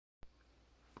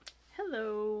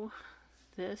Hello,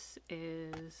 this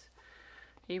is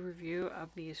a review of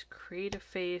these Creative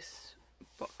Face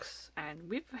books, and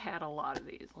we've had a lot of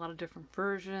these, a lot of different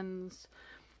versions.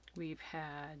 We've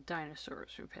had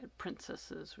dinosaurs, we've had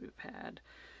princesses, we've had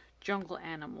jungle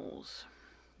animals.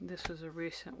 This was a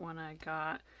recent one I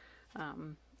got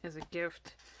as a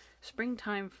gift,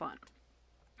 Springtime Fun.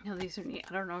 Now these are neat.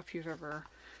 I don't know if you're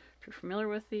familiar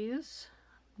with these.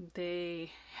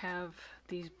 They have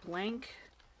these blank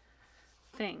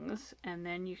things, and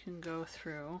then you can go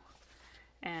through,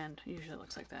 and usually it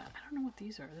looks like that. I don't know what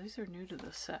these are. These are new to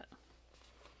the set.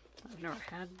 I've never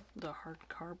had the hard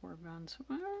cardboard ones.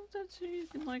 Well, that's, you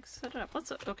can like set it up. Let's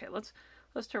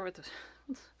start with this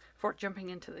before jumping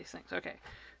into these things. Okay,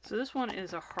 so this one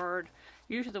is a hard.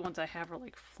 Usually the ones I have are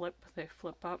like they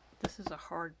flip up. This is a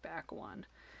hardback one,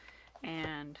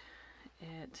 and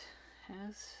it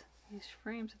has these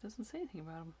frames. It doesn't say anything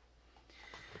about them.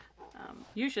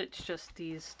 Usually it's just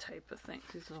these type of things.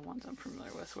 These are the ones I'm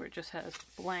familiar with, where it just has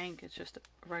blank. It's just a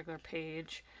regular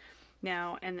page.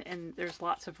 Now, and there's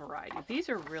lots of variety. These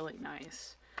are really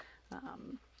nice.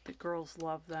 The girls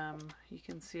love them. You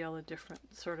can see all the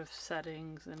different sort of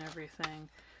settings and everything.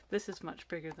 This is much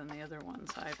bigger than the other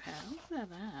ones I've had. Look at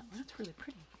that. That's really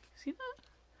pretty. See that?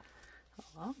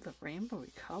 I love the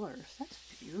rainbowy colors. That's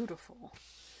beautiful.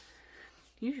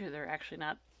 Usually they're actually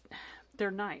not, they're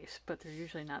nice, but they're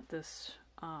usually not this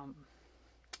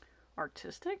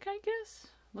artistic, I guess.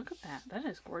 Look at that. That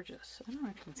is gorgeous. I don't know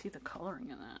if you can see the coloring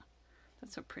in that.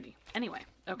 That's so pretty. Anyway,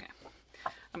 okay.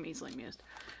 I'm easily amused.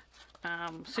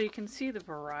 So you can see the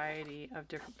variety of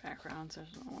different backgrounds.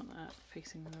 There's no one that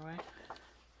facing the other way.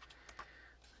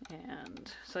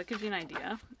 And so that gives you an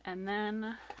idea. And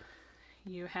then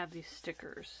you have these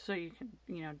stickers. So you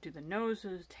can, do the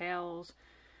noses, tails.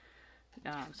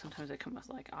 Sometimes they come with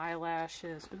like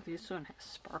eyelashes. Ooh, this one has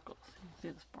sparkles. You can see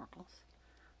the sparkles.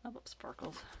 I love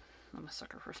sparkles. I'm a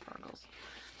sucker for sparkles.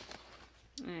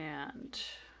 And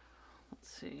let's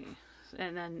see.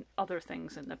 And then other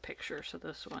things in the picture. So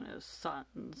this one is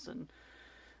suns and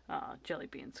jelly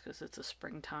beans, because it's a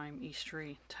springtime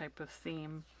Eastery type of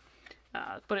theme.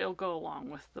 But it'll go along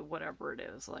with the whatever it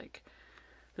is. Like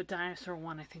the dinosaur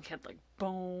one, I think, had like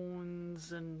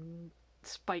bones and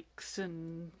spikes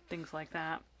and things like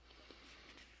that.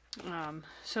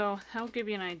 So that'll give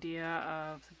you an idea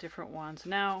of the different ones.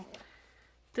 Now,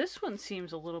 this one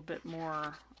seems a little bit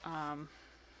more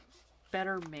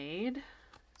better made.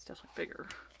 It's definitely bigger.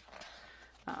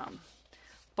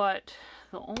 But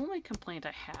the only complaint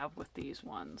I have with these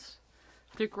ones,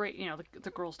 they're great,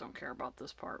 the girls don't care about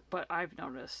this part, but I've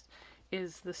noticed,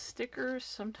 is the stickers,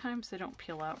 sometimes they don't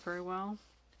peel out very well.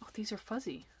 Oh, these are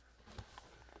fuzzy.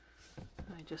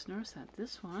 I just noticed that.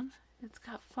 This one, it's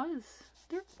got fuzz.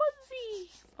 They're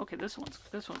fuzzy. Okay, this one's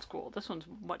cool. This one's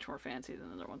much more fancy than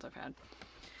the other ones I've had.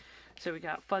 So we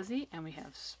got fuzzy and we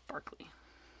have sparkly.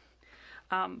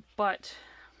 But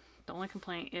the only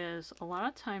complaint is a lot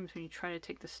of times when you try to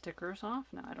take the stickers off,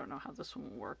 now I don't know how this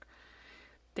one will work,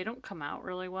 they don't come out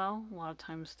really well. A lot of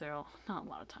times not a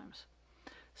lot of times.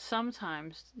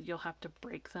 Sometimes you'll have to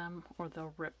break them or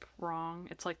they'll rip wrong.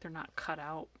 It's like they're not cut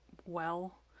out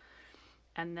well.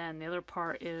 And then the other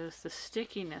part is the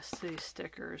stickiness to these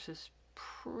stickers is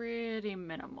pretty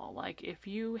minimal. Like if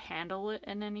you handle it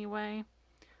in any way,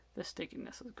 the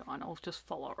stickiness is gone. It'll just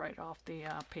fall out right off the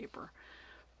paper.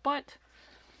 But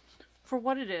for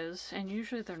what it is, and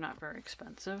usually they're not very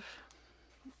expensive,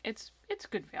 it's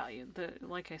good value.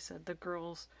 Like I said, the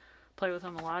girls play with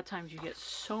them. A lot of times you get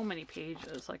so many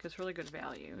pages. Like it's really good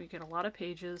value. You get a lot of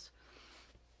pages.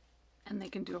 And they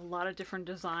can do a lot of different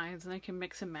designs, and they can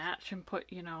mix and match and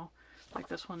put, like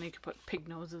this one, you could put pig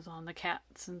noses on the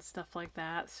cats and stuff like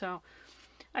that. So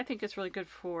I think it's really good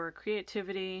for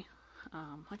creativity.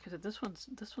 Like I said, this one's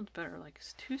better. Like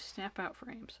it's 2 snap out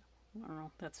frames. I don't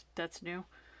know. That's new.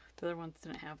 The other ones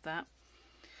didn't have that.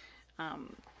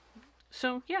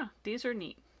 So yeah, these are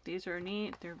neat. These are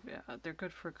neat. They're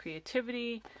good for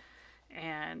creativity,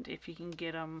 and if you can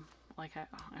get them. Like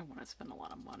I want to spend a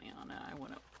lot of money on it.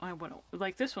 I want to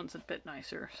like this one's a bit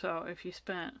nicer. So if you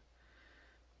spent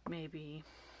maybe,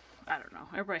 I don't know,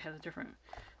 everybody has a different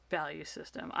value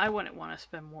system. I wouldn't want to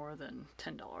spend more than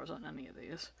 $10 on any of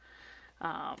these.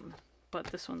 But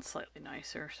this one's slightly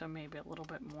nicer, so maybe a little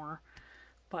bit more.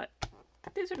 But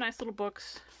these are nice little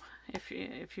books. If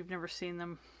you've never seen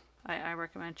them, I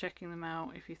recommend checking them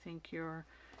out if you think your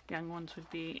young ones would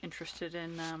be interested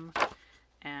in them.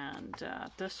 And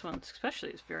this one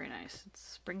especially is very nice. It's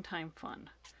Springtime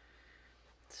Fun.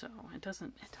 So it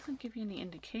doesn't give you any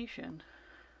indication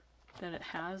that it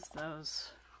has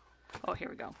those Oh, here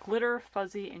we go. Glitter,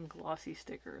 fuzzy, and glossy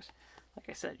stickers. Like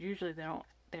I said, usually they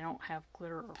don't have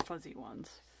glitter or fuzzy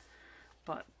ones,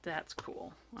 but that's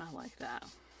cool. I like that.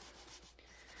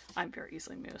 I'm very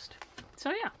easily amused. So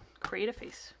yeah, create a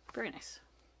face. Very nice.